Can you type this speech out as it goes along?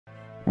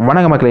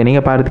வணக்க மக்களே,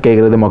 நீங்கள் பார்த்து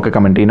கேட்குறது மொக்க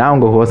கமெண்ட்ரி. நான்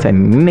உங்கள் ஹோஸ்ட்.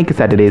 இன்னைக்கு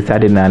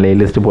சாட்டர்டே நாளே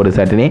லிஸ்ட் போர்டு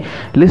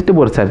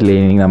சாட்டர்டே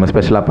நீங்கள் நம்ம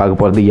ஸ்பெஷலாக பார்க்க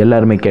போகிறது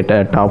எல்லாருமே கேட்ட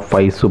top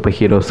 5 super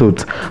hero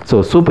shoots. So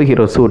super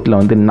hero சூட்டில்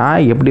வந்து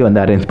நான் எப்படி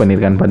வந்து அரேஞ்ச்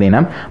பண்ணியிருக்கேன்னு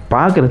பார்த்தீங்கன்னா,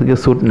 பார்க்குறதுக்கு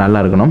சூட்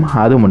நல்லா இருக்கணும்.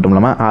 அது மட்டும்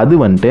இல்லாமல் அது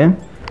வந்துட்டு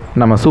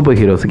நம்ம super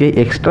ஹீரோஸுக்கு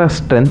extra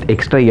strength,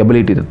 extra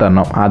ability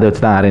தரணும். அதை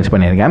வச்சு தான் அரேஞ்ச்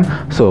பண்ணியிருக்கேன்.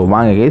 ஸோ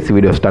வாங்க கைஸ்,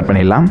 வீடியோ ஸ்டார்ட்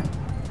பண்ணிடலாம்.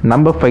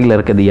 நம்பர் 5ல்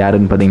இருக்கிறது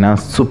யாருன்னு பார்த்தீங்கன்னா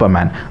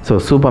சூப்பர்மேன்.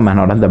 ஸோ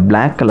சூப்பர்மேனோட அந்த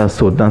பிளாக் கலர்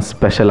சூட் தான்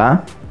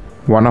ஸ்பெஷலாக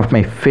ஒன் ஆஃப் மை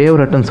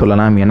ஃபேவரட்னு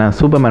சொல்லலாம். ஏன்னா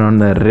சூப்பர்மேனோட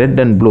இந்த ரெட்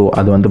அண்ட் ப்ளூ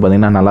அது வந்து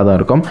பார்த்திங்கன்னா நல்லா தான்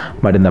இருக்கும்.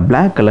 பட் இந்த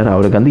பிளாக் கலர்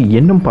அவருக்கு வந்து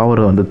இன்னும்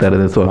பவர் வந்து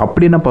தருது. ஸோ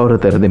அப்படி என்ன பவர்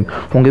தருது?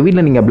 உங்கள்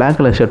வீட்டில் நீங்கள் பிளாக்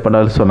கலர் ஷர்ட்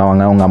பண்ணாலும்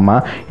சொல்லுவாங்க உங்கள் அம்மா,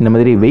 இந்த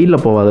மாதிரி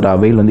வெயிலில் போகாதடா,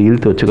 வெயில் வந்து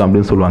இழுத்து வச்சுக்கோ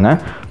அப்படின்னு சொல்லுவாங்க.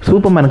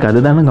 சூப்பர்மேனுக்கு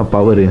அதுதானங்க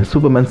பவர்.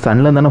 சூப்பர்மேன்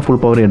சன்னில் தானே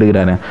ஃபுல் பவர்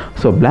எடுக்கிறாரு.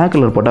 ஸோ பிளாக்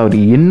கலர் போட்டால் அவர்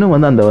இன்னும்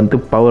வந்து அந்த வந்து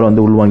பவர்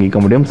வந்து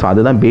உள்வாங்கிக்க முடியும். ஸோ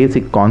அதுதான்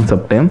பேசிக்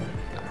கான்செப்ட்டு.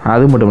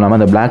 அது மட்டும் இல்லாமல்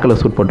அந்த பிளாக் கலர்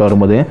சூட் போட்டு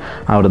வரும்போது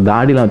அவர்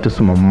தாடிலாம் வச்சு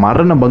சும்மா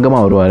மரண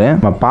பங்கமாக வருவார்.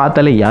 நம்ம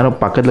பார்த்தாலே யாரும்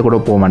பக்கத்தில் கூட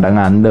போக மாட்டாங்க.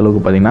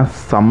 அந்தளவுக்கு பார்த்திங்கன்னா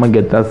செம்ம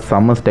கெத்தாக,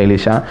 செம்ம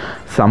ஸ்டைலிஷாக,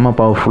 செம்ம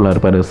பவர்ஃபுல்லாக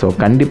இருப்பார். ஸோ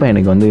கண்டிப்பாக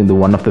எனக்கு வந்து இது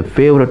ஒன் ஆஃப் த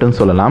ஃபேவரட்னு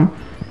சொல்லலாம்.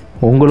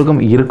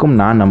 உங்களுக்கும் இருக்கும்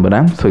நான்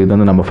நம்புகிறேன். ஸோ இது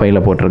வந்து நம்ம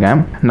 5ல்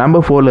போட்டிருக்கேன்.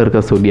 நம்பர் 4ல் இருக்க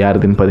சூட்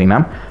யாருதுன்னு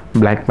பார்த்தீங்கன்னா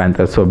black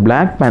panther. So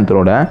black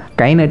பேந்தரோட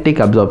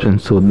kinetic absorption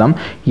suit தான்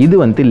இது.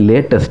 வந்து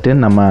லேட்டஸ்ட்டு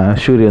நம்ம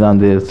ஷூரியை தான்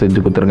வந்து செஞ்சு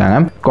கொடுத்துருக்காங்க.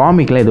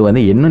 காமிக்கில் இது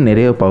வந்து இன்னும்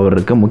நிறைய பவர்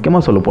இருக்குது.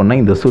 முக்கியமாக சொல்ல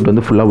போனால் இந்த சூட்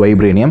வந்து ஃபுல்லாக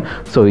வைப்ரேனியம்.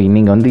 ஸோ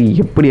நீங்கள் வந்து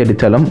எப்படி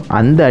அடித்தாலும்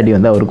அந்த அடி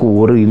வந்து அவருக்கு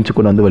 1 இன்ச்சு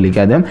கூட வந்து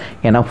வலிக்காது.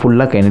 ஏன்னா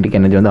ஃபுல்லாக கைனட்டிக்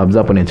எனர்ஜி வந்து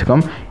அப்சார்ப் பண்ணி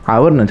வச்சுக்கோம்.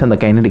 அவர் நினச்சா அந்த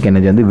கைனட்டிக்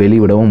எனர்ஜி வந்து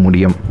வெளிவிடவும்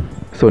முடியும்.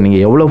 ஸோ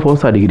நீங்கள் எவ்வளோ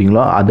ஃபோர்ஸ்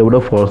அடிக்கிறீங்களோ அதை விட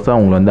ஃபோர்ஸாக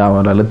உங்களை வந்து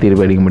அவரால்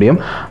தீர்வு அடிக்க முடியும்.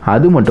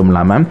 அது மட்டும்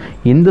இல்லாமல்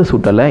இந்த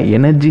சூட்டால்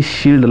எனர்ஜி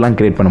ஷீல்டெலாம்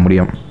க்ரியேட் பண்ண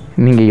முடியும்.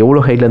 நீங்கள்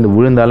எவ்வளோ ஹைட்லேருந்து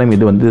விழுந்தாலும்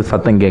இது வந்து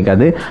சத்தம்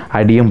கேட்காது,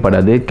 அடியும்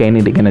படாது,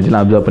 கைனட்டிக்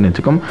எனர்ஜிலாம் அப்சர்வ் பண்ணி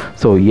வச்சுக்கும்.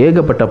 ஸோ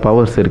ஏகப்பட்ட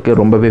பவர்ஸ் இருக்குது.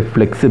 ரொம்பவே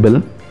ஃப்ளெக்சிபிள்,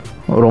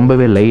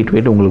 ரொம்பவே லைட்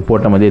வெயிட், உங்களுக்கு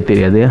போட்ட மாதிரியே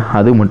தெரியாது.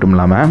 அது மட்டும்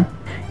இல்லாமல்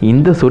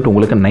இந்த சூட்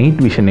உங்களுக்கு நைட்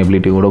விஷன்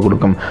எபிலிட்டி கூட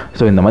கொடுக்கும்.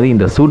 ஸோ இந்த மாதிரி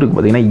இந்த சூட்டுக்கு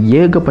பார்த்திங்கன்னா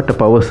ஏகப்பட்ட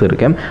பவர்ஸ்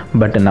இருக்குது.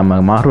 பட் நம்ம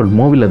மார்வல்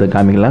மூவியில் அதை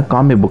காமிக்கலாம்,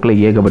 காமிக் புக்கில்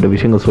ஏகப்பட்ட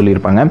விஷயங்கள்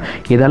சொல்லியிருப்பாங்க.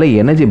 இதால்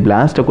எனர்ஜி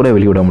பிளாஸ்ட்டை கூட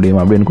வெளிவிட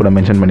முடியும் அப்படின்னு கூட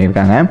மென்ஷன்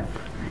பண்ணியிருக்காங்க.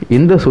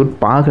 இந்த சூட்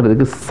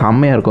பார்க்குறதுக்கு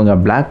செம்மையாக இருக்குங்க.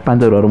 பிளாக்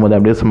பேந்தர் வரும்போது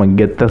அப்படியே சும்மா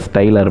கெத்த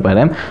ஸ்டைலாக இருப்பார்.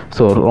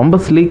 ஸோ ரொம்ப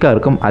ஸ்லீக்காக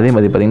இருக்கும். அதே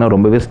மாதிரி பார்த்திங்கன்னா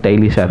ரொம்பவே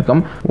ஸ்டைலிஷாக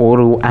இருக்கும்.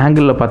 ஒரு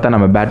ஆங்கிளில் பார்த்தா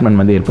நம்ம பேட்மேன்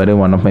வந்து இருப்பார்.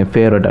 ஒன் ஆஃப் மை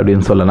ஃபேவரட்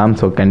அப்படின்னு சொல்லலாம்.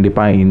 ஸோ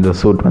கண்டிப்பாக இந்த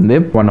சூட் வந்து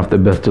one of the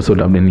best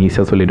suit அப்படின்னு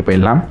ஈஸியாக சொல்லிட்டு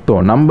போயிடலாம். ஸோ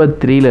நம்பர்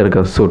 3ல்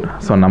இருக்க சூட்.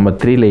 ஸோ நம்பர்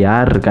 3ல்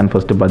யார் இருக்கான்னு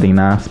ஃபஸ்ட்டு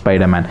பார்த்தீங்கன்னா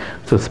ஸ்பைடர்மேன்.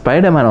 ஸோ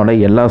ஸ்பைடர்மேனோட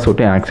எல்லா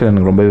சூட்டும் ஆக்சுவலாக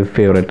எனக்கு ரொம்பவே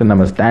ஃபேவரட்.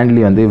 நம்ம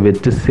ஸ்டான்லி வந்து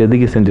வச்சு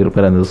செதுக்கி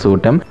செஞ்சுருப்பார் அந்த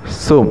சூட்டை.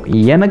 ஸோ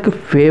எனக்கு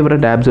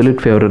ஃபேவரட்,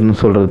 ஆப்சல்யூட் ஃபேவரட்னு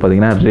சொல்கிறது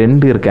பார்த்திங்கன்னா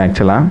 2 இருக்குது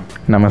ஆக்சுவலாக.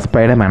 நம்ம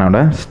ஸ்பைடர்மேனோட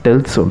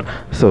stealth suit.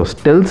 So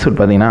stealth suit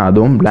பார்த்திங்கன்னா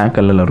அதுவும் பிளாக்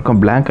கலரில் இருக்கும்.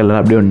 பிளாக் கலர்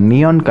அப்படியே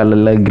நியான்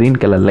கலரில் க்ரீன்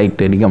கலர்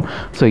லைட் அடிக்கும்.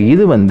 ஸோ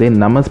இது வந்து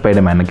நம்ம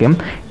ஸ்பைடர்மேனுக்கு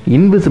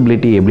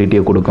இன்விசிபிலிட்டி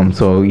எபிலிட்டியை கொடுக்கும்.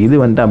 ஸோ இது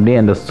வந்து அப்படியே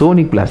அந்த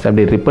சோனிக் பிளாஸ்ட்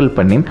அப்படியே ரிப்பல்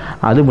பண்ணி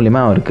அது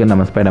மூலிமா அவருக்கு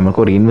நம்ம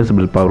ஸ்பைடர்மேனுக்கு ஒரு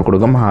இன்விசிபிள் பவர்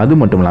கொடுக்கும். அது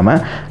மட்டும்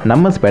இல்லாமல்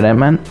நம்ம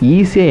ஸ்பைடர்மேன்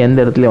ஈஸியாக எந்த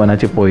இடத்துல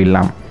வேணாச்சும்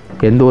போயிடலாம்.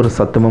 எந்த ஒரு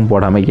சத்தமும்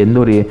போடாமல், எந்த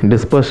ஒரு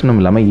டிஸ்பர்ஷனும்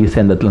இல்லாமல்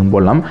ஈஸியாக அந்த இடத்துல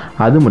போடலாம்.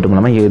 அது மட்டும்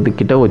இல்லாமல்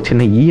இதுக்கிட்ட ஒரு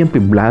சின்ன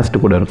இஎம்பி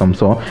பிளாஸ்ட் கூட இருக்கும்.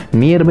 ஸோ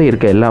நியர்பை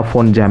இருக்க எல்லா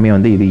ஃபோன் ஜாமையும்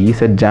வந்து இது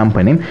ஈஸியாக ஜாம்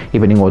பண்ணி,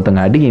 இப்போ நீங்கள்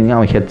ஒருத்தங்க அடிக்கிறீங்க,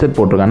 அவன் ஹெட்செட்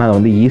போட்டிருக்கானா அதை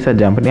வந்து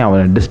ஈஸியாக ஜாம் பண்ணி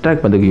அவனை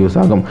டிஸ்ட்ராக்ட் பண்ணுறதுக்கு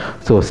யூஸ் ஆகும்.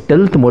 So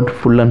stealth mode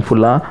full and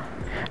ஃபுல்லாக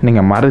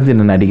நீங்கள் மறைஞ்சு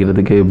நின்று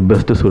அடிக்கிறதுக்கு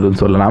பெஸ்ட்டு சூட்டுன்னு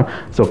சொல்லலாம்.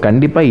 ஸோ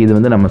கண்டிப்பாக இது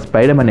வந்து நம்ம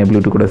ஸ்பைடர்மேன்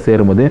எபிலிட்டி கூட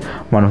சேரும்போது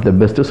ஒன் ஆஃப் த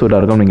பெஸ்ட்டு சூட்டாக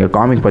இருக்கும். நீங்கள்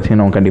காமிக்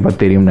பார்த்தீங்கன்னா கண்டிப்பாக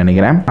தெரியும்னு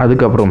நினைக்கிறேன்.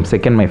 அதுக்கப்புறம்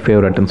செகண்ட் மை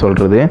ஃபேவரட்னு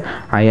சொல்கிறது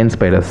அயன்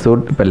ஸ்பைடர்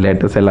சூட். இப்போ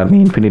லேட்டஸ்ட் எல்லாருமே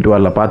இன்ஃபினிட்டி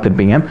வாரில்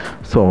பார்த்துருப்பீங்க.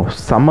 ஸோ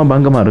செம்ம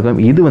பங்கமாக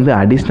இருக்கும். இது வந்து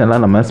அடிஷ்னலாக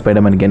நம்ம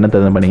ஸ்பைடர்மேனுக்கு என்ன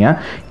தருது பண்ணிங்க,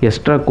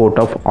 extra code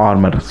of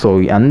armour. So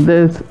அந்த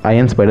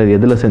அயன் ஸ்பைடர்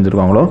எதில்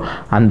செஞ்சுருக்காங்களோ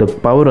அந்த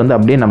பவர் வந்து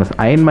அப்படியே நம்ம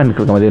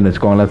அயன்மேனுக்கு இருக்க மாதிரி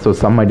வச்சுக்கோங்களேன். ஸோ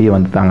செம்ம அடியை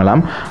வந்து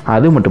தாங்கலாம்.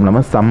 அது மட்டும்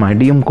இல்லாமல் செம்ம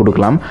அடியும்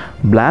கொடுக்கலாம்.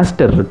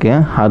 பிளாஸ்டர்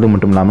இருக்குது. அது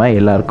மட்டும் இல்லாமல்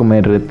எல்லாருக்குமே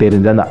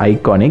தெரிஞ்ச அந்த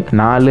ஐகானிக்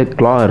 4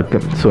 க்ளா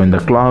இருக்குது. ஸோ இந்த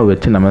க்ளா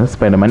வச்சு நம்ம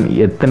ஸ்பைடர்மேன்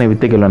எத்தனை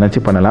வித்தைகள்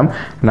வேணாச்சும் பண்ணலாம்.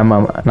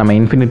 நம்ம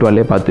இன்ஃபினிட்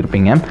வார்லேயே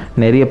பார்த்துருப்பீங்க,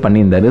 நிறைய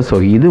பண்ணியிருந்தார். ஸோ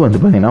இது வந்து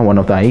பார்த்திங்கன்னா ஒன்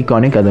ஆஃப் த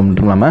ஐகானிக். அது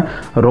மட்டும் இல்லாமல்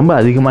ரொம்ப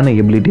அதிகமான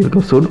எபிலிட்டி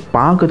இருக்கும். சூட்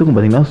பார்க்கறதுக்கும்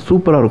பார்த்திங்கன்னா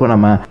சூப்பராக இருக்கும்,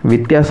 நம்ம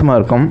வித்தியாசமாக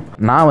இருக்கும்.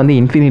 நான் வந்து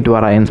இன்ஃபினிட்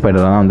வார் அயன்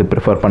ஸ்பைடர் தான் வந்து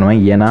ப்ரிஃபர்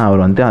பண்ணுவேன். ஏன்னா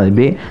அவர் வந்து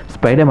அதுவே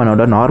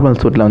ஸ்பைடர்மேனோட நார்மல்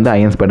சூட்டில் வந்து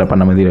அயன் ஸ்பைடர்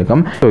பண்ண மாதிரி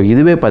இருக்கும். ஸோ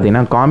இதுவே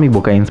பார்த்திங்கன்னா காமிக்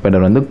புக் அயன்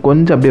ஸ்பைடர் வந்து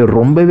கொஞ்சம் அப்படியே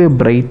ரொம்பவே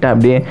பிரைட்டாக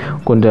அப்படியே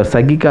கொஞ்சம்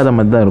சகிக்காத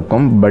மாதிரி தான்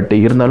இருக்கும். பட்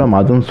இருந்தாலும்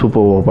அதுவும்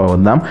சூப்பர்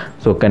ஓப்பாக தான்.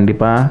 ஸோ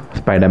கண்டிப்பாக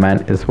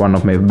Spiderman is one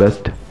of my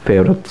best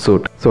favourite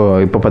suit. So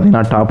இப்போ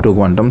பார்த்தீங்கன்னா டாப்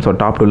 2க்கு வந்துட்டோம். ஸோ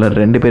டாப் 2ல்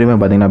 2 பேருமே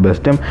பார்த்தீங்கன்னா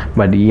பெஸ்ட்டு.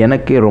 பட்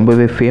எனக்கு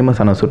ரொம்பவே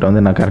ஃபேமஸான சூட்டை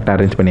வந்து நான் கரெக்டாக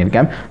அரேஞ்ச்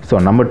பண்ணியிருக்கேன்.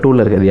 ஸோ நம்பர்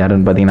 2ல் இருக்கிறது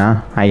யாருன்னு பார்த்தீங்கன்னா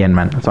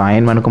அயன்மேன். ஸோ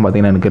அயன்மேனுக்கும்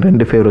பார்த்தீங்கன்னா எனக்கு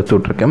 2 ஃபேவரட்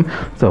சூட் இருக்குது.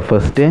 ஸோ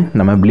ஃபஸ்ட்டு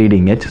நம்ம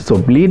bleeding edge. So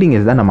bleeding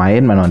edge தான் நம்ம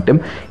அயன்மேன் வந்துட்டு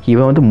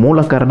இவன் வந்து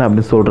மூலக்காரன்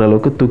அப்படின்னு சொல்கிற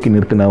அளவுக்கு தூக்கி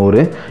நிறுத்தின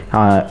ஒரு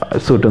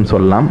சூட்டுன்னு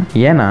சொல்லலாம்.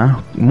 ஏன்னா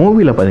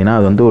மூவியில் பார்த்தீங்கன்னா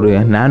அது வந்து ஒரு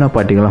நானோ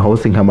பார்ட்டிகல்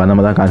ஹவுசிங் ஹப் அந்த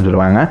மாதிரி தான்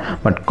காமிச்சிருவாங்க.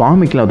 பட்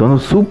காமிக்கில் அது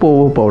வந்து சூப்பர்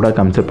ஓவர்பவர்டாக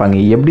காமிச்சிருப்பாங்க.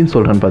 எப்படின்னு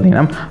சொல்கிறேன்னு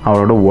பார்த்தீங்கன்னா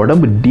அவரோட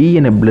உடம்பு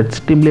டிஎன்ஏ பிளட்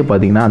ஸ்ட்ரீம்லேயே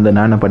பார்த்தீங்கன்னா அந்த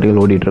நானோ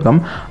பார்ட்டிகள்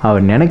ஓடிட்டுருக்கோம்.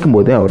 அவர் நினைக்கும்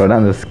போது அவரோட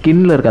அந்த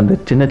ஸ்கின்னில் இருக்க அந்த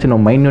சின்ன சின்ன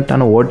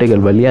மைன்யூட்டான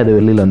ஓட்டைகள் வழியாக அது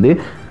வெளியில் வந்து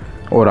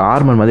ஒரு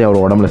ஹார்மோன் மாதிரி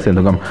அவர் உடம்புல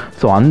சேர்ந்துக்கும்.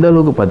 ஸோ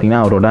அந்தளவுக்கு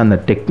பார்த்திங்கன்னா அவரோட அந்த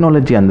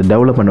டெக்னாலஜி அந்த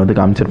டெவலப்மெண்ட் வந்து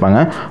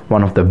காமிச்சிருப்பாங்க.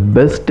 ஒன் ஆஃப் த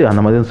பெஸ்ட்டு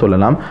அந்த மாதிரி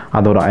சொல்லலாம்.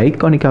 அது ஒரு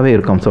ஐகானிக்காகவே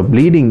இருக்கும். ஸோ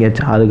ப்ளீடிங்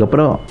எட்ஜ்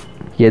அதுக்கப்புறம்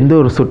எந்த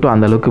ஒரு சுட்டும்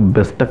அந்தளவுக்கு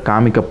பெஸ்ட்டாக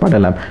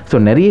காமிக்கப்படலாம். ஸோ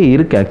நிறைய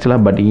இருக்குது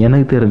ஆக்சுவலாக. பட்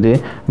எனக்கு தெரிஞ்சு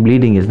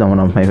ப்ளீடிங் இஸ் தான்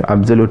one of my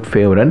absolute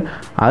favourite.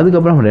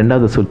 அதுக்கப்புறம்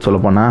ரெண்டாவது சூட்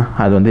சொல்லப்போனால்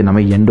அது வந்து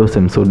நம்ம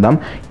எண்டோசிம் சூட் தான்.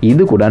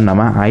 இது கூட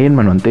நம்ம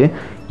அயன்மேன் வந்து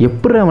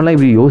எப்படி அவங்களாம்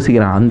இப்படி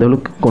யோசிக்கிறான்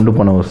அந்தளவுக்கு கொண்டு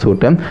போன ஒரு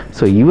சூட்டு.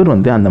 ஸோ இவர்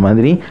வந்து அந்த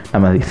மாதிரி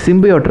நம்ம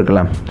சிம்பியோட்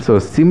இருக்கலாம். ஸோ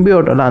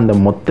சிம்பியோட்டோட அந்த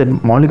மொத்த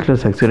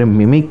மாலிகுலர் ஸ்ட்ரக்சரை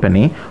மிமிக்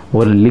பண்ணி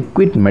ஒரு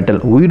லிக்விட்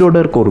மெட்டல்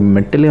உயிரோடு இருக்க ஒரு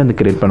மெட்டலே வந்து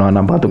கிரியேட் பண்ணுவாங்க.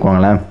 நான்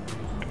பார்த்துக்கோங்களேன்.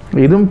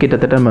 இதுவும்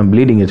கிட்டத்தட்ட நம்ம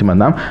ப்ளீடிங் எட்ஜ்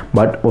மாதிரி தான்.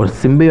 பட் ஒரு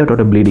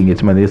சிம்பியோட்டோட ப்ளீடிங்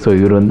எட்ஜ் மாதிரி. ஸோ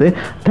இவர் வந்து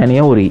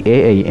தனியாக ஒரு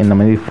ஏஐ இந்த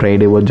மாதிரி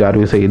ஃப்ரைடேவோ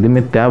ஜார்விஸோ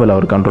எதுவுமே தேவையில்லை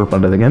அவர் கண்ட்ரோல்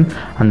பண்ணுறதுக்கு.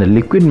 அந்த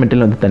லிக்விட்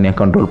மெட்டல் வந்து தனியாக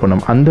கண்ட்ரோல்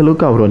பண்ணணும்.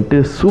 அந்தளவுக்கு அவர் வந்துட்டு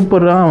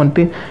சூப்பராக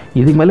வந்துட்டு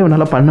இதுக்கு மேலே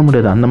என்னால் பண்ண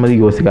முடியாது அந்த மாதிரி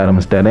யோசிக்க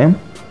ஆரம்பிச்சிட்டாரு.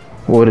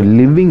 ஒரு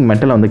லிவிங்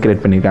மெட்டலை வந்து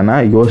கிரியேட் பண்ணியிருக்காங்கன்னா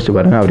யோசிச்சு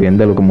பாருங்கள் அவர்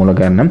எந்த அளவுக்கு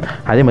மூலக்காரணம்.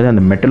 அதே மாதிரி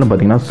அந்த மெட்டலும்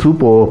பார்த்திங்கன்னா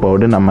சூப்பர் ஓவர்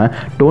பவர்டு. நம்ம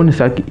டோனி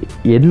ஸ்டார்க்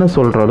என்ன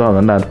சொல்கிறதோ அதை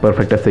வந்து அது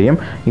பர்ஃபெக்டாக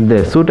செய்யும்.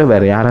 இந்த சூட்டை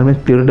வேறு யாராலுமே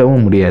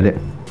திருடவும் முடியாது.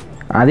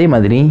 அதே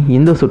மாதிரி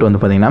இந்த சூட் வந்து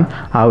பார்த்திங்கன்னா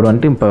அவர்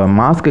வந்துட்டு இப்போ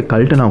மாஸ்க்கு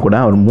கழட்டுனா கூட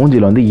அவர்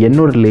மூஞ்சியில் வந்து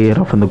இன்னொரு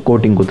லேயர் ஆஃப் அந்த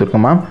கோட்டிங்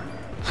கொடுத்துருக்கோமா.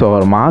 ஸோ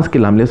அவர் மாஸ்க்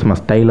இல்லாமலே சும்மா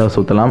ஸ்டைலாக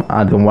சுற்றலாம்.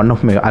 அது one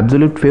of my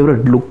absolute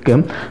favourite look.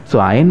 So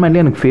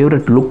அயன்மேன்லேயே எனக்கு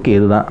ஃபேவரட் லுக்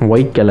இது தான்.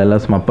 ஒயிட்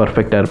கலரில் சும்மா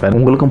பர்ஃபெக்டாக இருப்பார்.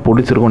 உங்களுக்கும்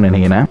பிடிச்சிருக்கும்னு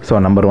நினைக்கிறேன்.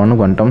 ஸோ நம்பர்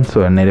 1 வந்துட்டோம்.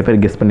 ஸோ நிறைய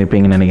பேர் கெஸ்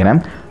பண்ணியிருப்பீங்கன்னு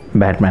நினைக்கிறேன்.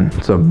 பேட்மேன்.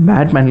 ஸோ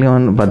பேட்மேன்லேயும்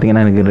வந்து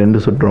பார்த்திங்கன்னா எனக்கு 2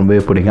 சூட் ரொம்பவே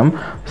பிடிக்கும்.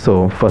 ஸோ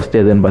ஃபஸ்ட்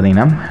எதுன்னு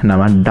பார்த்தீங்கன்னா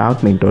நம்ம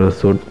டார்க் நைட்டோட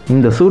சூட்.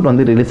 இந்த சூட்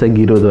வந்து ரிலீஸ்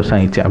ஆகி 20 வருஷம்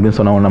ஆயிடுச்சு அப்படின்னு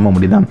சொன்னால் நம்ப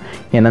முடியுதான்.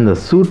 ஏன்னா இந்த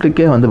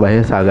சூட்டுக்கே வந்து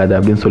வயசாகாது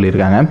அப்படின்னு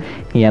சொல்லியிருக்காங்க.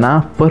 ஏன்னா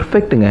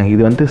பர்ஃபெக்ட்டுங்க.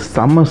 இது வந்து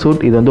செம்ம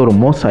சூட். இது வந்து ஒரு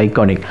மோஸ்ட்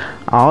ஐகானிக்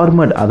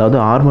ஆர்மர்ட், அதாவது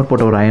ஆர்மர்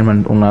போட்ட ஒரு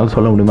அயன்மேன் உங்களால்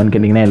சொல்ல முடியுமான்னு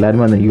கேட்டிங்கன்னா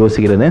எல்லாருமே வந்து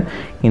யோசிக்கிறது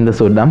இந்த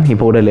சூட் தான்.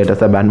 இப்போ கூட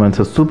லேட்டஸ்ட்டாக பேட்மேன்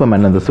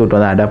சூப்பர்மேன் அந்த சூட்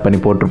வந்து அடாப்ட்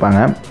பண்ணி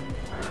போட்டிருப்பாங்க.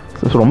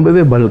 ஸோ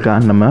ரொம்பவே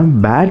பல்காக நம்ம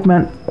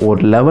பேட்மேன்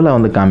ஒரு லெவலில்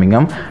வந்து காமிங்க.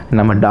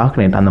 நம்ம டார்க்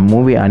நைட் அந்த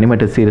மூவி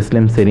அனிமேட்டட்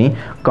சீரீஸ்லேயும் சரி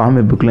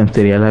காமிக் புக்லேயும்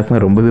சரி எல்லாருக்குமே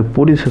ரொம்பவே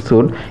பிடிச்ச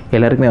சூட்.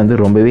 எல்லாருக்குமே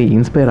வந்து ரொம்பவே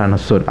இன்ஸ்பயர் ஆன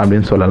சூட்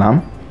அப்படின்னு சொல்லலாம்.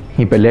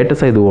 இப்போ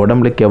லேட்டஸ்ட்டாக இது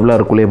உடம்புல கெவ்லா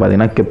இருக்குள்ளே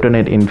பார்த்தீங்கன்னா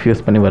கிரிப்டோனைட்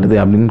இன்ஃப்யூஸ் பண்ணி வருது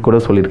அப்படின்னு கூட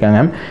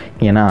சொல்லியிருக்காங்க.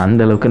 ஏன்னா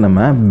அந்தளவுக்கு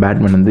நம்ம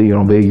பேட்மேன் வந்து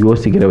ரொம்பவே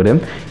யோசிக்கிறவர்.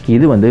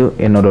 இது வந்து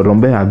என்னோட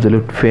ரொம்ப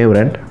அப்சல்யூட்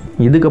ஃபேவரட்.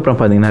 இதுக்கப்புறம்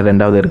பார்த்திங்கன்னா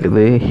ரெண்டாவது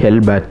இருக்குது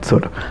ஹெல்பேட்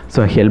சூட். ஸோ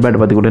ஹெல்பேட்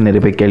பற்றி கூட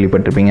நிறைய பேர்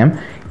கேள்விப்பட்டிருப்பீங்க.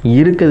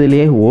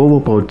 இருக்கிறதுலே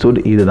ஓவர் பவர் சூட்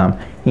இது தான்.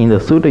 இந்த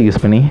சூட்டை யூஸ்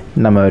பண்ணி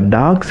நம்ம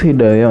டார்க்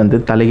சைடையே வந்து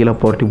தலைகீழ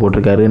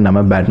போட்டிருக்காரு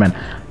நம்ம பேட்மேன்.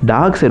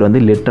 டார்க் சைடு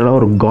வந்து லிட்டரலாக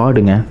ஒரு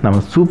காடுங்க.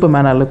 நம்ம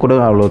சூப்பர்மேனால கூட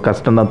அவ்வளோ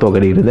கஷ்டம் தான்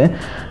தோக்கடிக்கிறது.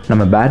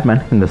 நம்ம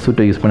பேட்மேன் இந்த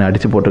சூட்டை யூஸ் பண்ணி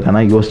அடித்து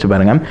போட்டிருக்காங்கன்னா யோசிச்சு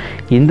பாருங்கள்.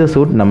 இந்த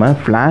சூட் நம்ம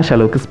ஃப்ளாஷ்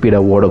அளவுக்கு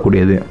ஸ்பீடாக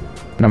ஓடக்கூடியது.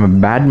 நம்ம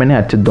பேட்மேனே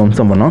அடிச்சு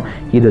துவம்சம் பண்ணோம்.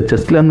 இது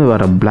செஸ்ட்லேருந்து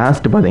வர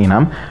பிளாஸ்ட் பார்த்தீங்கன்னா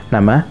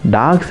நம்ம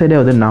டார்க் சைடே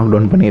வந்து நாக்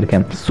டவுன்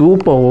பண்ணியிருக்கேன்.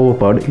 Super over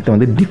powered. இதை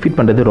வந்து டிஃபீட்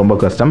பண்ணுறது ரொம்ப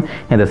கஷ்டம்.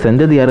 இதை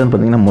செஞ்சது யாருன்னு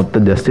பார்த்தீங்கன்னா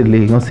மொத்த ஜஸ்டிஸ்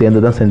லீக்கும்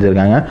சேர்ந்து தான்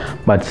செஞ்சுருக்காங்க.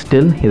 பட்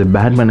ஸ்டில் இது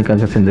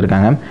பேட்மேனுக்காக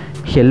செஞ்சுருக்காங்க.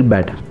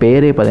 ஹெல்பேட்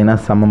பேரே பார்த்திங்கன்னா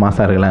செம்ம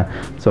மாசாக இருக்கலாம்.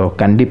 ஸோ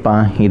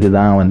கண்டிப்பாக இது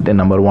தான்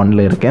வந்து நம்பர்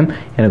 1ல் இருக்கேன்.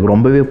 எனக்கு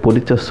ரொம்பவே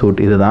பிடிச்ச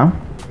சூட் இது தான்.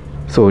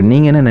 ஸோ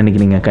நீங்கள் என்ன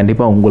நினைக்கிறீங்க?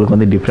 கண்டிப்பாக உங்களுக்கு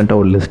வந்து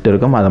டிஃப்ரெண்ட்டாக ஒரு லிஸ்ட்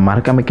இருக்கும். அதை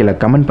மறக்காமல் கீழே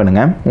கமெண்ட்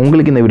பண்ணுங்கள்.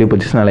 உங்களுக்கு இந்த வீடியோ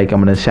பிடிச்சிச்சுன்னா லைக்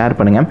பண்ணுங்கள், ஷேர்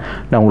பண்ணுங்கள்.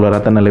 நான் உங்களோட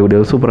ரத்த நல்ல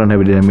வீடியோ சூப்பரான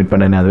வீடியோ மீட்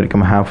பண்ணுறேன். அது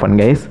வரைக்கும் ஹேவ் ஃபன்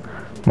கைஸ்.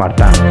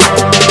 வாட்டா.